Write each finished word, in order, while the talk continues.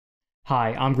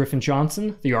Hi, I'm Griffin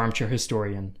Johnson, the Armchair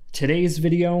Historian. Today's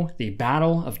video, the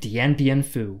Battle of Dien Bien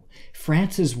Phu,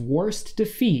 France's worst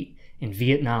defeat in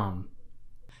Vietnam.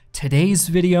 Today's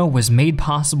video was made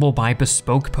possible by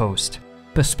Bespoke Post.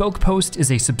 Bespoke Post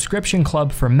is a subscription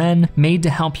club for men made to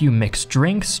help you mix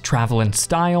drinks, travel in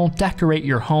style, decorate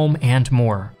your home, and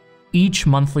more. Each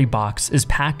monthly box is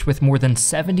packed with more than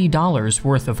 $70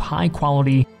 worth of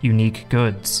high-quality, unique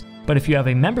goods. But if you have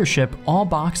a membership, all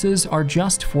boxes are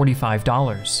just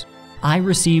 $45. I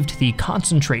received the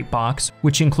Concentrate box,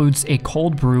 which includes a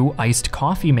cold brew iced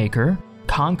coffee maker,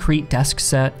 concrete desk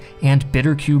set, and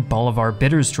Bittercube Bolivar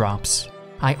bitters drops.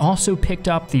 I also picked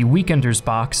up the Weekenders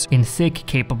box in thick,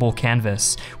 capable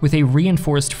canvas, with a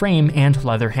reinforced frame and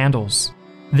leather handles.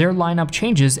 Their lineup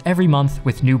changes every month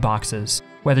with new boxes,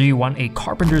 whether you want a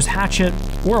carpenter's hatchet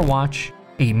or a watch,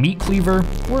 a meat cleaver,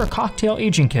 or a cocktail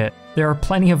aging kit. There are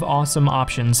plenty of awesome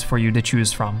options for you to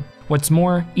choose from. What's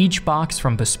more, each box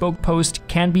from Bespoke Post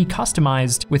can be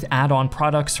customized with add-on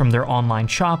products from their online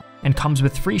shop and comes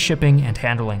with free shipping and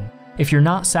handling. If you're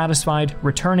not satisfied,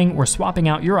 returning or swapping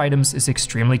out your items is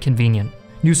extremely convenient.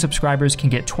 New subscribers can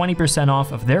get 20%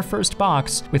 off of their first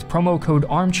box with promo code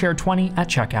ARMCHAIR20 at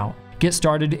checkout. Get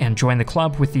started and join the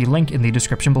club with the link in the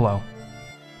description below.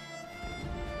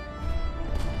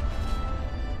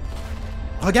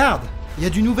 Regarde, il y a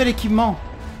du nouvel équipement.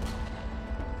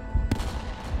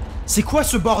 C'est quoi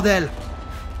ce bordel?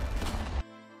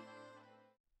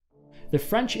 The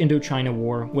French Indochina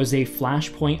War was a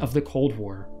flashpoint of the Cold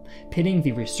War, pitting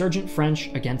the resurgent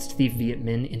French against the Viet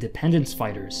Minh independence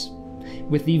fighters.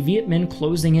 With the Viet Minh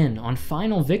closing in on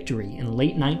final victory in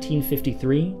late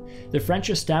 1953, the French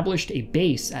established a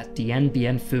base at Dien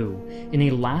Bien Phu in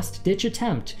a last-ditch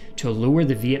attempt to lure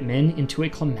the Viet Minh into a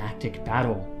climactic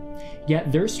battle.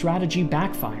 Yet their strategy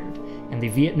backfired, and the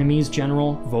Vietnamese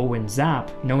general Vo Nguyen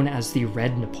Giap, known as the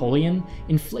Red Napoleon,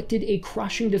 inflicted a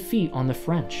crushing defeat on the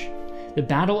French. The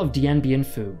Battle of Dien Bien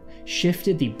Phu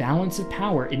shifted the balance of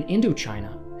power in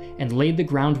Indochina and laid the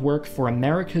groundwork for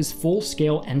America's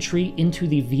full-scale entry into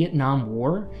the Vietnam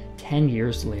War 10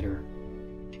 years later.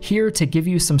 Here to give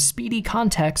you some speedy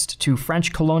context to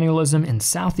French colonialism in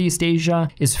Southeast Asia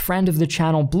is friend of the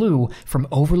channel Blue from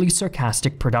Overly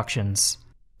Sarcastic Productions.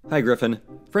 Hi Griffin.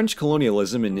 French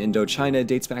colonialism in Indochina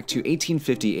dates back to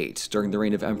 1858 during the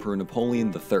reign of Emperor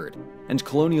Napoleon III, and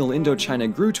colonial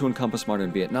Indochina grew to encompass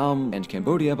modern Vietnam and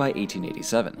Cambodia by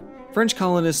 1887. French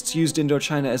colonists used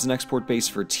Indochina as an export base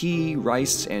for tea,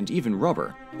 rice, and even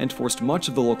rubber, and forced much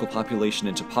of the local population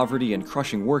into poverty and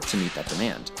crushing work to meet that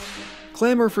demand.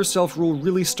 Clamor for self-rule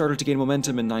really started to gain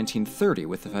momentum in 1930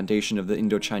 with the foundation of the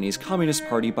Indochinese Communist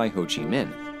Party by Ho Chi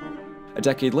Minh. A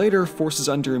decade later, forces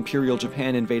under Imperial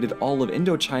Japan invaded all of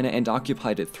Indochina and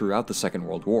occupied it throughout the Second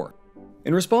World War.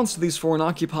 In response to these foreign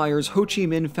occupiers, Ho Chi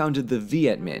Minh founded the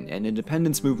Viet Minh, an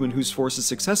independence movement whose forces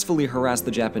successfully harassed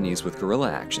the Japanese with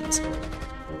guerrilla actions.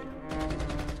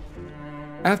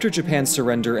 After Japan's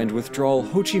surrender and withdrawal,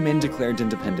 Ho Chi Minh declared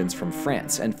independence from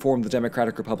France and formed the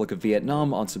Democratic Republic of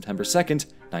Vietnam on September 2nd,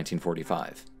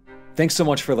 1945. Thanks so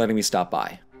much for letting me stop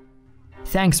by.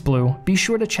 Thanks, Blue. Be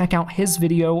sure to check out his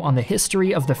video on the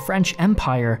history of the French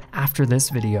Empire after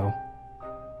this video.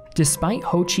 Despite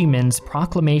Ho Chi Minh's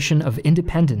proclamation of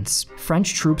independence,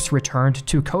 French troops returned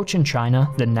to Cochin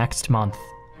China the next month.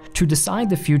 To decide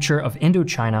the future of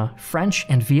Indochina, French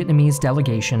and Vietnamese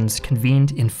delegations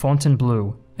convened in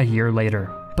Fontainebleau a year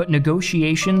later, but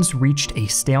negotiations reached a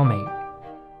stalemate.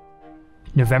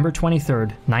 November 23,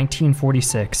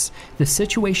 1946, the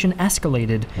situation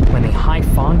escalated when the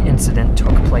Haiphong incident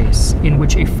took place, in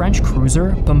which a French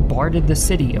cruiser bombarded the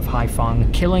city of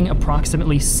Haiphong, killing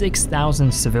approximately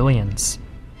 6,000 civilians.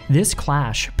 This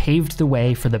clash paved the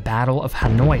way for the Battle of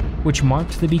Hanoi, which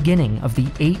marked the beginning of the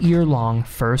 8-year-long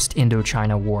First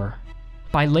Indochina War.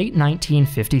 By late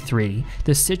 1953,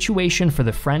 the situation for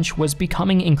the French was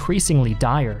becoming increasingly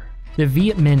dire. The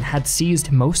Viet Minh had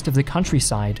seized most of the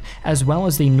countryside, as well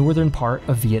as the northern part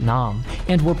of Vietnam,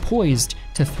 and were poised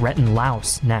to threaten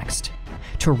Laos next.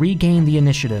 To regain the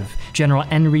initiative, General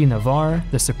Henri Navarre,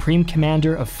 the supreme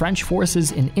commander of French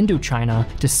forces in Indochina,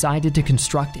 decided to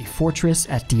construct a fortress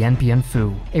at Dien Bien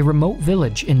Phu, a remote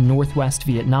village in northwest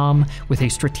Vietnam with a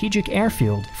strategic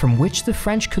airfield from which the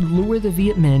French could lure the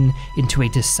Viet Minh into a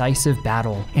decisive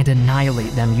battle and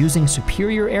annihilate them using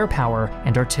superior air power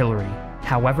and artillery.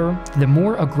 However, the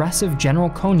more aggressive General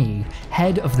Conyi,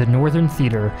 head of the Northern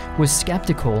Theater, was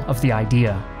skeptical of the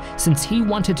idea, since he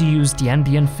wanted to use Dien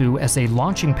Bien Phu as a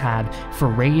launching pad for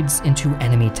raids into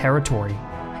enemy territory.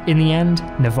 In the end,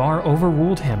 Navarre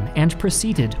overruled him and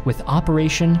proceeded with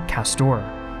Operation Castor,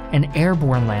 an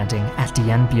airborne landing at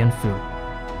Dien Bien Phu.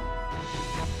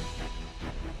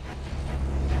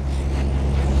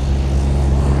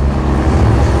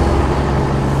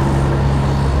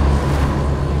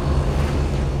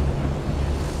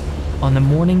 the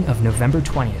morning of November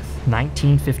 20th,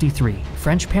 1953,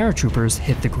 French paratroopers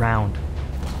hit the ground.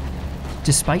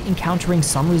 Despite encountering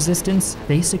some resistance,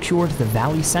 they secured the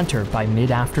valley center by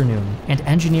mid-afternoon, and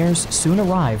engineers soon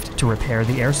arrived to repair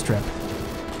the airstrip.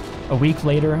 A week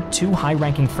later, 2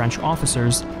 high-ranking French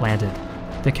officers landed.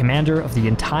 The commander of the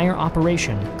entire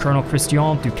operation, Colonel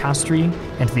Christian Ducastry,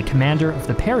 and the commander of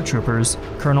the paratroopers,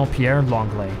 Colonel Pierre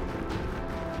Longley.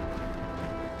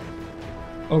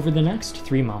 Over the next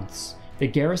 3 months, the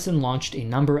garrison launched a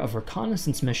number of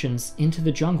reconnaissance missions into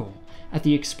the jungle at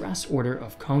the express order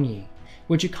of Cogny,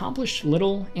 which accomplished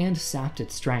little and sapped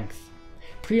its strength.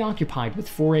 Preoccupied with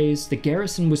forays, the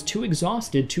garrison was too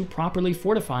exhausted to properly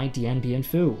fortify Dien Bien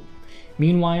Phu.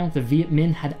 Meanwhile, the Viet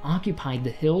Minh had occupied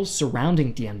the hills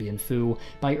surrounding Dien Bien Phu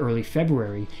by early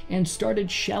February and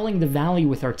started shelling the valley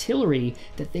with artillery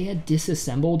that they had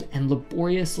disassembled and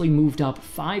laboriously moved up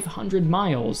 500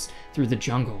 miles through the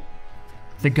jungle.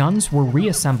 The guns were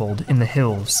reassembled in the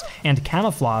hills and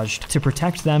camouflaged to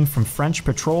protect them from French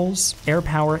patrols, air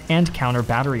power, and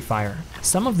counter-battery fire.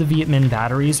 Some of the Viet Minh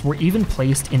batteries were even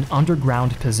placed in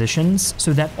underground positions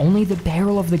so that only the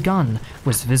barrel of the gun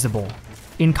was visible.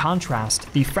 In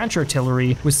contrast, the French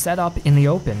artillery was set up in the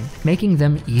open, making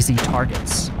them easy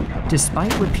targets.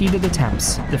 Despite repeated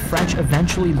attempts, the French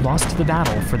eventually lost the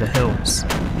battle for the hills,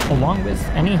 along with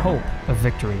any hope of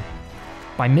victory.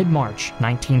 By mid-March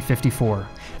 1954,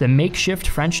 the makeshift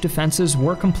French defenses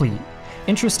were complete.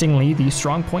 Interestingly, the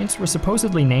strongpoints were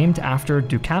supposedly named after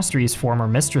Ducastry's former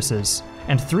mistresses,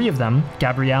 and 3 of them,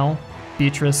 Gabrielle,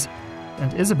 Beatrice,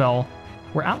 and Isabelle,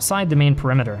 were outside the main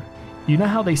perimeter. You know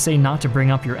how they say not to bring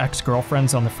up your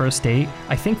ex-girlfriends on the first date?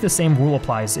 I think the same rule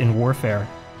applies in warfare.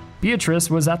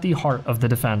 Beatrice was at the heart of the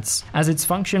defense, as its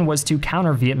function was to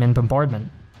counter Viet Minh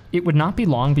bombardment. It would not be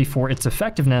long before its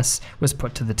effectiveness was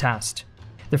put to the test.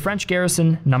 The French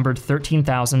garrison numbered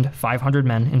 13,500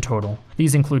 men in total.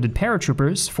 These included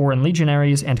paratroopers, foreign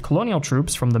legionaries, and colonial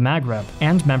troops from the Maghreb,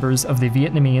 and members of the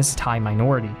Vietnamese Thai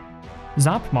minority.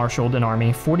 Giap marshaled an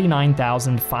army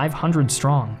 49,500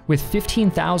 strong, with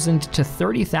 15,000 to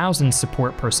 30,000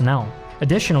 support personnel.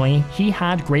 Additionally, he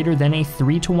had greater than a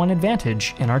 3-to-1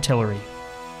 advantage in artillery.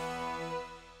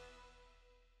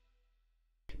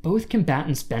 Both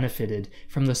combatants benefited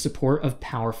from the support of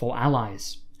powerful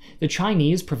allies. The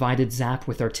Chinese provided Giap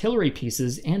with artillery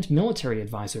pieces and military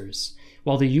advisors,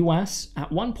 while the US,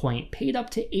 at one point, paid up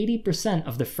to 80%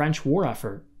 of the French war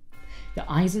effort. The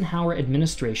Eisenhower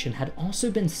administration had also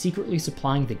been secretly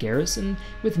supplying the garrison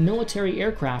with military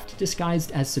aircraft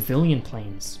disguised as civilian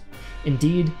planes.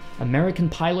 Indeed, American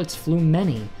pilots flew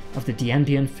many of the Dien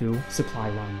Bien Phu supply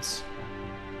runs.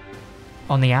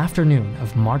 On the afternoon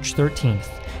of March 13th,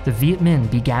 the Viet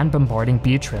Minh began bombarding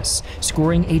Beatrice,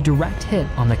 scoring a direct hit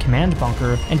on the command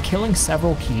bunker and killing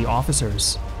several key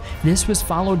officers. This was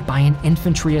followed by an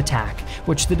infantry attack,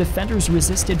 which the defenders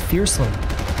resisted fiercely.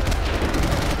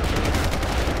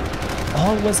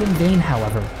 All was in vain,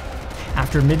 however.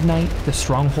 After midnight, the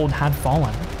stronghold had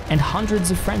fallen, and hundreds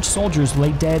of French soldiers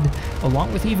lay dead,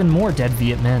 along with even more dead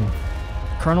Viet Minh.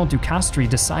 Colonel Ducastry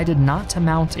decided not to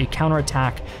mount a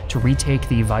counterattack to retake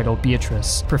the vital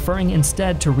Beatrice, preferring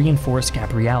instead to reinforce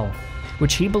Gabrielle,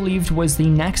 which he believed was the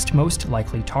next most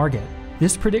likely target.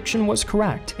 This prediction was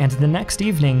correct, and the next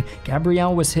evening,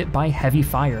 Gabrielle was hit by heavy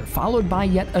fire, followed by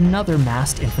yet another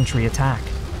massed infantry attack.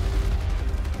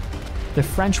 The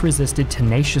French resisted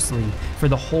tenaciously for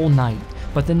the whole night,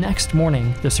 but the next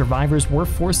morning, the survivors were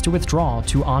forced to withdraw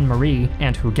to Anne-Marie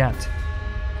and Huguette.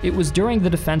 It was during the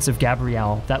defense of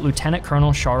Gabrielle that Lieutenant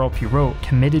Colonel Charles Piroth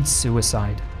committed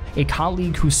suicide. A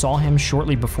colleague who saw him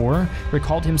shortly before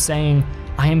recalled him saying,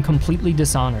 "I am completely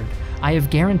dishonored. I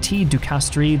have guaranteed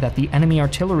Ducastry that the enemy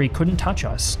artillery couldn't touch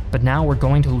us, but now we're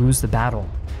going to lose the battle.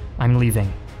 I'm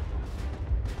leaving."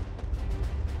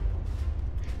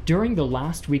 During the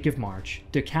last week of March,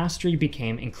 Ducastry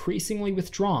became increasingly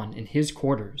withdrawn in his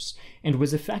quarters, and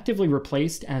was effectively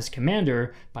replaced as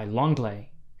commander by Longley.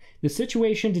 The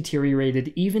situation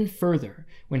deteriorated even further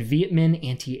when Viet Minh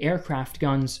anti-aircraft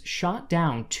guns shot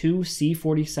down 2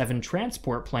 C-47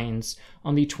 transport planes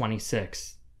on the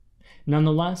 26th.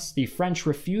 Nonetheless, the French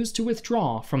refused to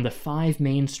withdraw from the 5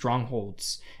 main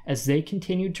strongholds, as they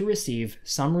continued to receive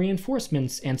some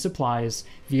reinforcements and supplies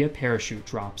via parachute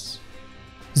drops.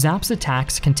 Giap's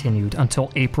attacks continued until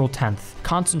April 10th,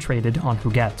 concentrated on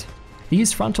Huguette.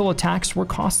 These frontal attacks were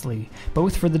costly,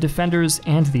 both for the defenders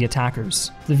and the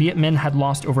attackers. The Viet Minh had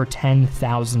lost over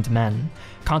 10,000 men.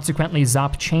 Consequently,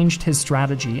 Giap changed his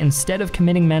strategy. Instead of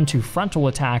committing men to frontal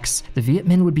attacks, the Viet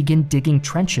Minh would begin digging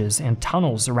trenches and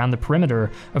tunnels around the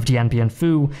perimeter of Dien Bien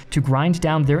Phu to grind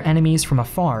down their enemies from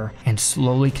afar and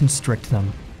slowly constrict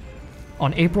them.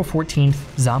 On April 14th,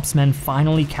 Zop's men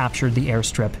finally captured the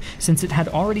airstrip. Since it had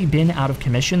already been out of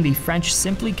commission, the French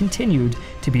simply continued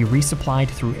to be resupplied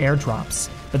through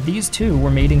airdrops. But these too were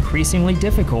made increasingly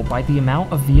difficult by the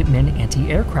amount of Viet Minh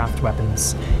anti-aircraft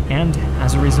weapons. And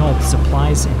as a result,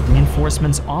 supplies and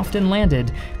reinforcements often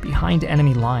landed behind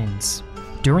enemy lines.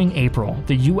 During April,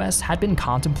 the US had been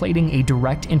contemplating a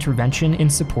direct intervention in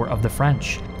support of the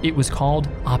French. It was called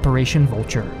Operation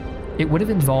Vulture. It would have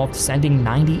involved sending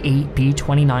 98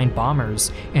 B-29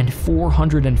 bombers and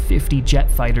 450 jet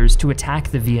fighters to attack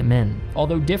the Viet Minh.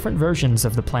 Although different versions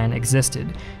of the plan existed,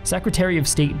 Secretary of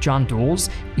State John Dulles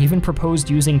even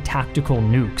proposed using tactical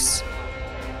nukes.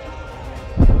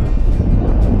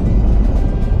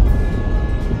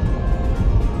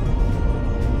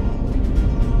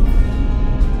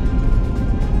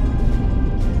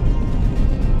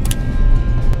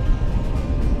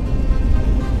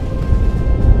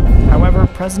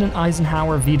 President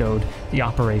Eisenhower vetoed the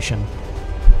operation.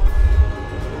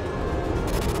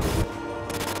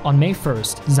 On May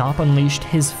 1st, Zop unleashed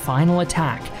his final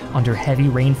attack under heavy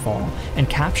rainfall and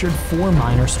captured 4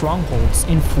 minor strongholds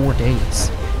in 4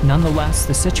 days. Nonetheless,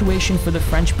 the situation for the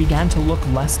French began to look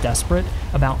less desperate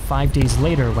about 5 days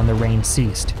later when the rain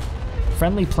ceased.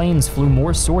 Friendly planes flew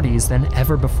more sorties than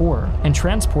ever before, and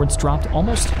transports dropped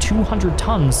almost 200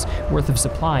 tons worth of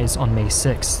supplies on May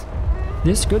 6th.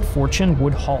 This good fortune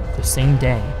would halt the same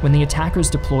day when the attackers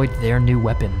deployed their new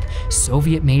weapon,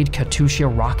 Soviet-made Katyusha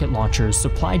rocket launchers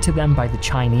supplied to them by the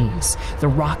Chinese. The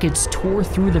rockets tore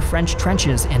through the French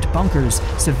trenches and bunkers,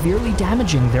 severely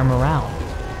damaging their morale.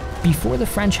 Before the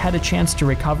French had a chance to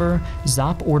recover,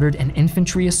 Zop ordered an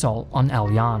infantry assault on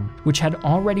El Yan, which had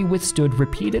already withstood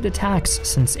repeated attacks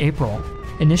since April.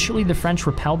 Initially, the French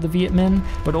repelled the Viet Minh,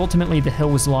 but ultimately the hill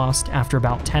was lost after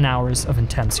about 10 hours of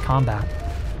intense combat.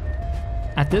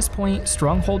 At this point,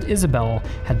 Stronghold Isabel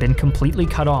had been completely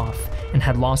cut off and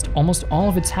had lost almost all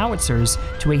of its howitzers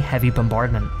to a heavy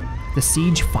bombardment. The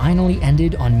siege finally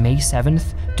ended on May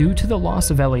 7th. Due to the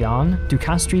loss of Elian,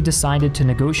 Ducastry decided to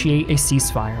negotiate a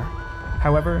ceasefire.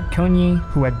 However, Cogny,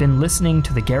 who had been listening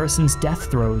to the garrison's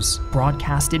death throes,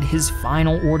 broadcasted his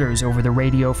final orders over the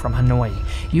radio from Hanoi.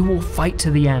 "You will fight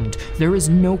to the end. There is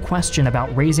no question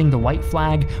about raising the white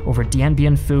flag over Dien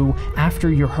Bien Phu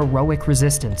after your heroic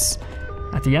resistance."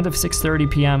 At the end of 6:30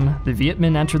 p.m., the Viet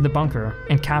Minh entered the bunker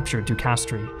and captured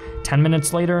Ducastry. 10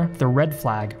 minutes later, the red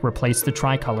flag replaced the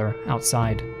tricolor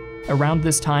outside. Around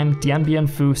this time, Dien Bien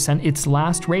Phu sent its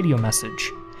last radio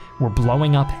message: "We're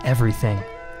blowing up everything.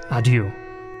 Adieu."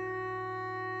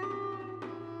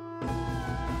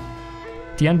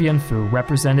 Dien Bien Phu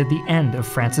represented the end of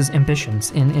France's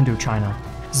ambitions in Indochina.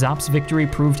 Zop's victory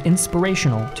proved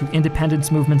inspirational to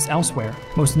independence movements elsewhere,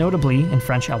 most notably in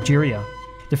French Algeria.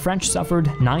 The French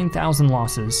suffered 9,000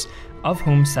 losses, of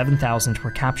whom 7,000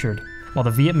 were captured, while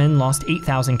the Viet Minh lost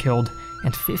 8,000 killed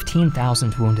and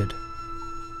 15,000 wounded.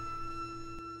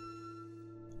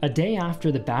 A day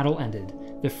after the battle ended,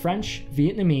 the French,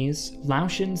 Vietnamese,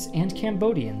 Laotians, and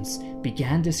Cambodians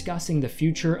began discussing the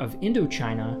future of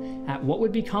Indochina at what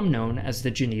would become known as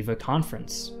the Geneva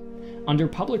Conference. Under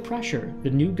public pressure, the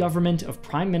new government of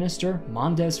Prime Minister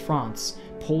Mendes France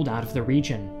pulled out of the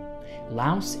region.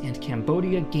 Laos and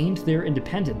Cambodia gained their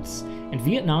independence, and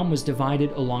Vietnam was divided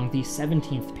along the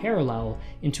 17th parallel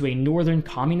into a northern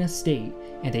communist state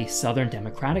and a southern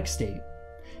democratic state.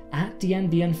 At Dien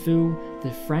Bien Phu,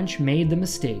 the French made the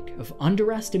mistake of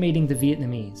underestimating the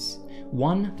Vietnamese,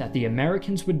 one that the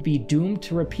Americans would be doomed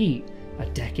to repeat a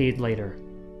decade later.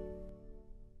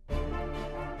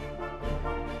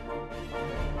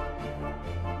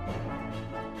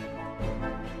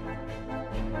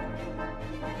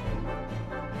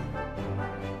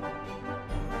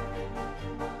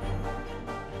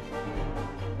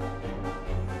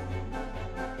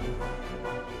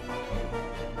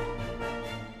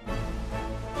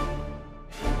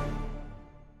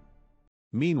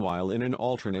 Meanwhile, in an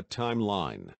alternate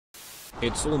timeline.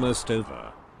 It's almost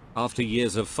over. After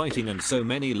years of fighting and so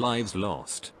many lives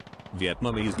lost,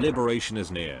 Vietnamese liberation is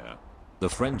near. The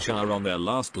French are on their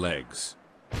last legs.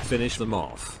 Finish them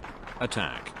off.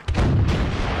 Attack.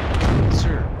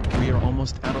 Sir, we are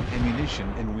almost out of ammunition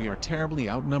and we are terribly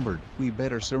outnumbered. We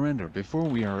better surrender before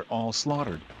we are all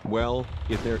slaughtered. Well,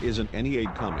 if there isn't any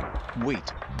aid coming.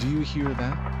 Wait, do you hear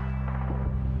that?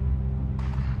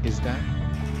 Is that?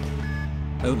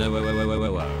 Oh no,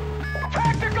 oh.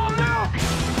 Tactical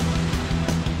nuke!